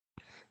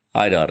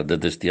Hi daar,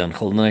 dit is die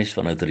Gilnuys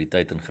van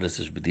Autoriteit in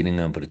Christus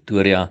Bediening in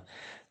Pretoria.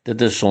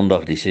 Dit is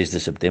Sondag die 6de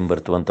September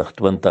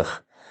 2020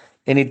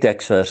 en die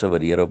teksverse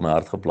wat die Here op my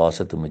hart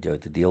geplaas het om met jou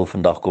te deel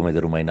vandag kom uit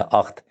Romeine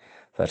 8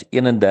 vers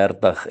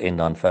 31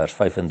 en dan vers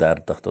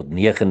 35 tot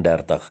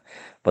 39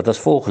 wat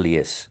as volg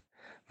lees: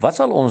 Wat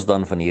sal ons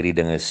dan van hierdie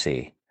dinge sê?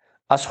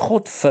 As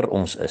God vir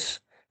ons is,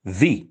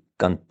 wie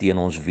kan teen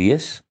ons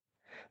wees?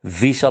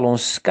 Wie sal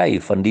ons skei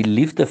van die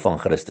liefde van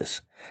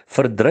Christus?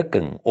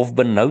 Verdrukking of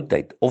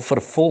benoudheid of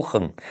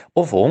vervolging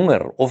of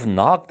honger of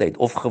naaktheid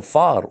of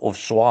gevaar of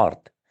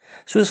swaard.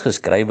 Soos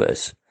geskrywe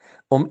is,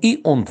 om u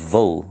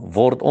ontwil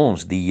word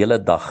ons die hele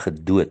dag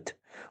gedood.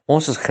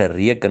 Ons is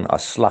gereken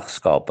as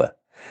slagskape.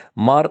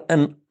 Maar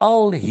in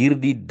al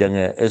hierdie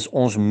dinge is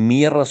ons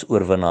meer as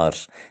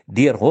oorwinnaars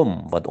deur hom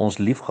wat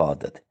ons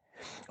liefgehad het.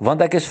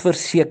 Want ek is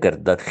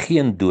versekerd dat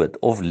geen dood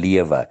of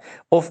lewe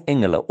of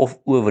engele of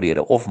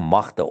owerhede of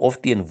magte of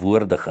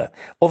teenwoordige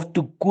of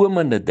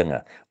toekomende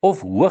dinge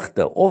of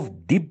hoogte of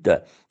diepte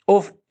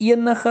of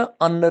enige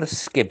ander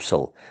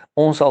skepsel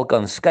ons sal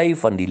kan skei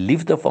van die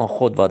liefde van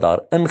God wat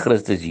daar in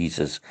Christus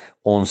Jesus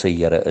ons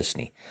Here is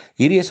nie.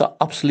 Hierdie is 'n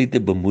absolute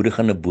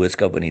bemoedigende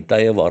boodskap in die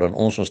tye waarin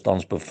ons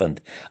tans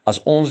bevind.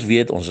 As ons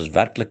weet ons is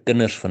werklik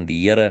kinders van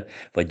die Here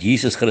wat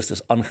Jesus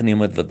Christus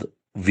aangeneem het, wat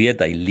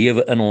weet hy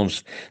lewe in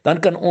ons, dan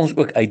kan ons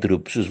ook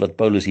uitroep soos wat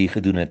Paulus hier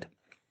gedoen het.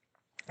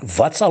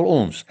 Wat sal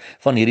ons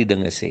van hierdie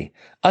dinge sê?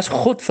 As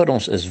God vir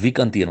ons is, wie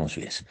kan teen ons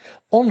wees?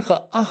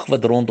 Ongeag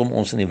wat rondom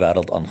ons in die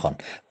wêreld aangaan.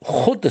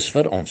 God is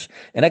vir ons.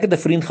 En ek het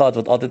 'n vriend gehad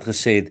wat altyd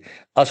gesê het,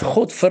 as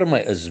God vir my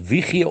is,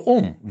 wie gee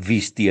om?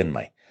 Wie's teen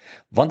my?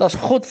 Want as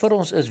God vir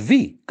ons is,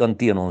 wie kan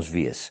teen ons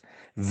wees?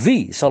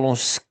 Wie sal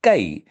ons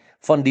skei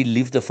van die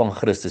liefde van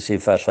Christus, sê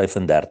vers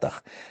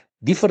 35.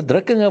 Die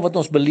verdrukkinge wat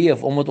ons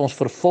beleef omdat ons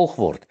vervolg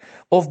word,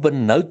 of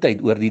benoudheid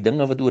oor die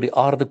dinge wat oor die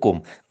aarde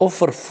kom, of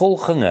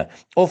vervolginge,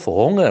 of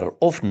honger,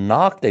 of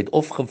naaktheid,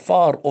 of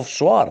gevaar, of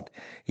swaard.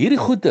 Hierdie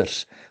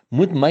goeters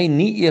moet my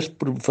nie eers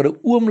vir 'n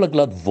oomblik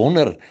laat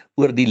wonder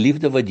oor die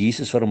liefde wat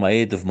Jesus vir my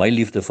het of my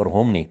liefde vir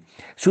hom nie.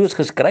 Soos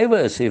geskrywe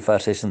is, sê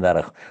vers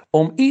 36,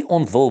 om u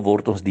ontwil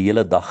word ons die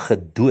hele dag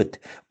gedood.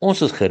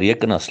 Ons is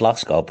gereken as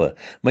slagskape.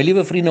 My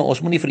liewe vriende,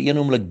 ons moenie vir een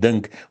oomblik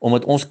dink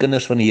omdat ons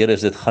kinders van die Here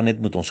is, dit gaan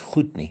net met ons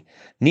goed nie.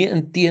 Nee,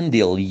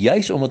 inteendeel,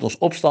 juis omdat ons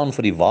opstaan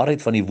vir die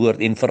waarheid van die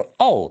woord en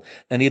veral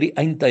in hierdie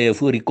eindtye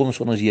voor die koms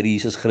van ons Here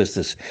Jesus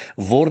Christus,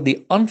 word die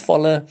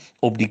aanvalle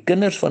op die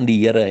kinders van die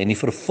Here en die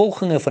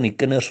vervolginge van die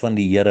kinders van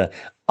die Here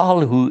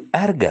al hoe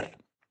erger.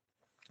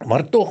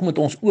 Maar tog moet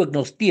ons ook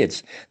nog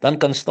steeds dan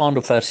kan staan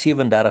op vers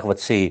 37 wat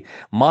sê,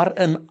 maar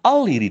in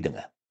al hierdie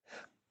dinge,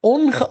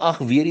 ongeag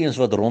weer eens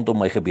wat rondom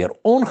my gebeur,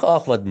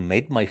 ongeag wat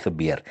met my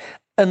gebeur,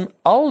 in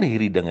al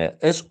hierdie dinge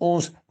is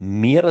ons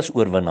meer as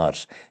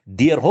oorwinnaars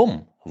deur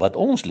hom wat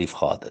ons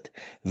liefgehad het.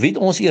 Wie het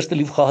ons eerste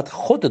liefgehad?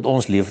 God het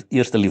ons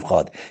eerste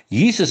liefgehad.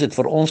 Jesus het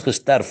vir ons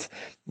gesterf,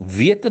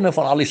 wetende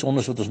van al die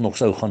sondes wat ons nog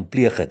sou gaan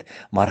pleeg het,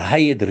 maar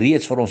hy het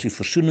reeds vir ons die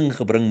versoening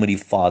gebring met die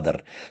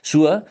Vader.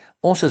 So,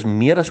 ons is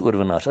meer as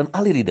oorwinnaars in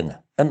al hierdie dinge,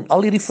 in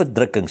al hierdie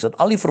verdrukkings, in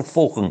al die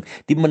vervolging,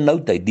 die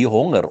benoudheid, die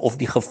honger, of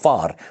die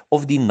gevaar,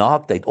 of die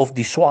naaktheid, of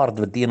die swaard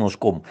wat teen ons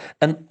kom.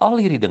 In al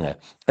hierdie dinge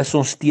is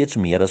ons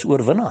steeds meer as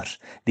oorwinnaars,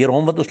 deur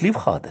hom wat ons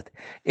liefgehad het.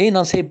 En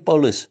dan sê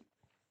Paulus,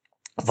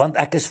 want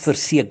ek is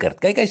versekerd.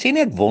 Kyk, hy sê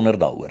nie ek wonder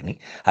daaroor nie.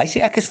 Hy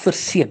sê ek is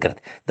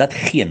versekerd dat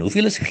geen,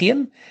 hoeveel is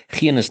geen?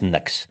 Geen is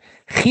niks.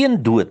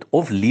 Geen dood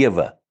of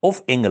lewe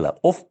of engele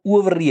of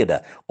owerhede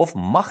of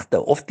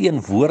magte of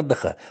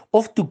teenwoordige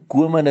of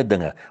toekomende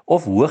dinge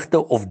of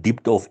hoogte of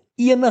diepte of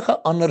enige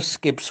ander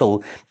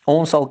skepsel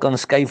ons sal kan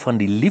skei van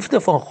die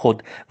liefde van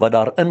God wat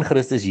daar in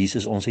Christus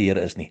Jesus ons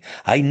Here is nie.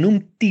 Hy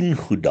noem 10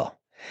 goed daar.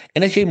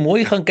 En as jy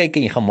mooi gaan kyk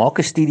en jy gaan maak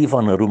 'n studie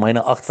van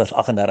Romeine 8 vers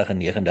 38 en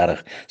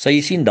 39, sal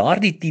jy sien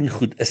daardie 10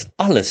 goed is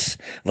alles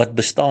wat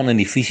bestaan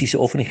in die fisiese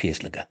of in die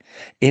geestelike.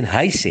 En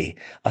hy sê,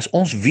 as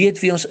ons weet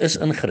wie ons is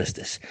in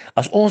Christus,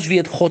 as ons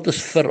weet God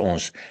is vir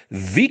ons,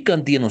 wie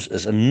kan teen ons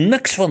is? En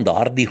niks van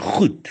daardie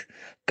goed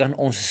kan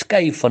ons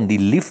skei van die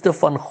liefde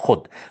van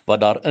God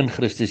wat daar in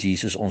Christus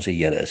Jesus ons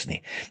Here is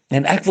nie.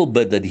 En ek wil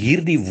bid dat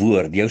hierdie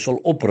woord jou sal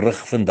oprig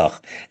vandag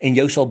en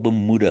jou sal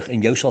bemoedig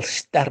en jou sal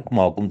sterk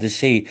maak om te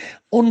sê,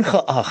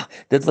 ongeag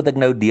dit wat ek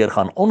nou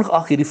deurgaan,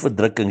 ongeag hierdie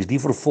verdrukkings, die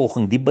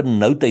vervolging, die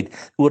benoudheid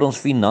oor ons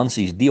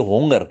finansies, die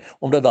honger,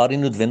 omdat daar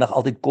nie noodwendig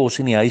altyd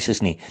kos in die huis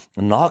is nie,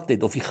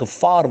 naaktheid of die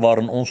gevaar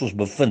waarin ons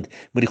bevind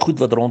met die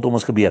goed wat rondom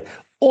ons gebeur,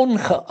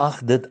 ongeag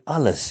dit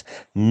alles,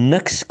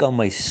 niks kan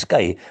my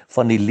skei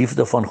van die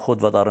liefde van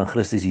God wat daar in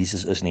Christus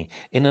Jesus is nie.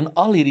 En in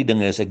al hierdie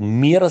dinge is ek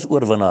meer as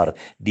oorwinnaar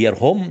deur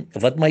hom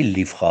wat my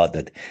liefgehad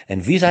het.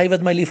 En wie is hy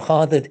wat my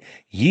liefgehad het?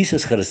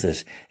 Jesus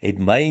Christus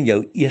het my en jou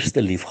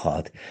eerste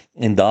liefgehad.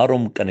 En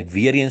daarom kan ek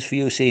weer eens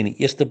vir jou sê, in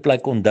die eerste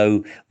plek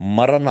onthou,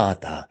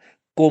 Maranatha,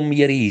 kom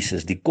Here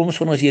Jesus, die koms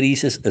van ons Here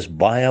Jesus is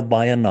baie,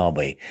 baie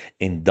naby.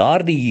 En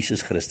daardie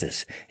Jesus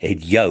Christus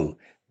het jou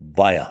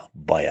baie,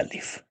 baie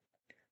lief.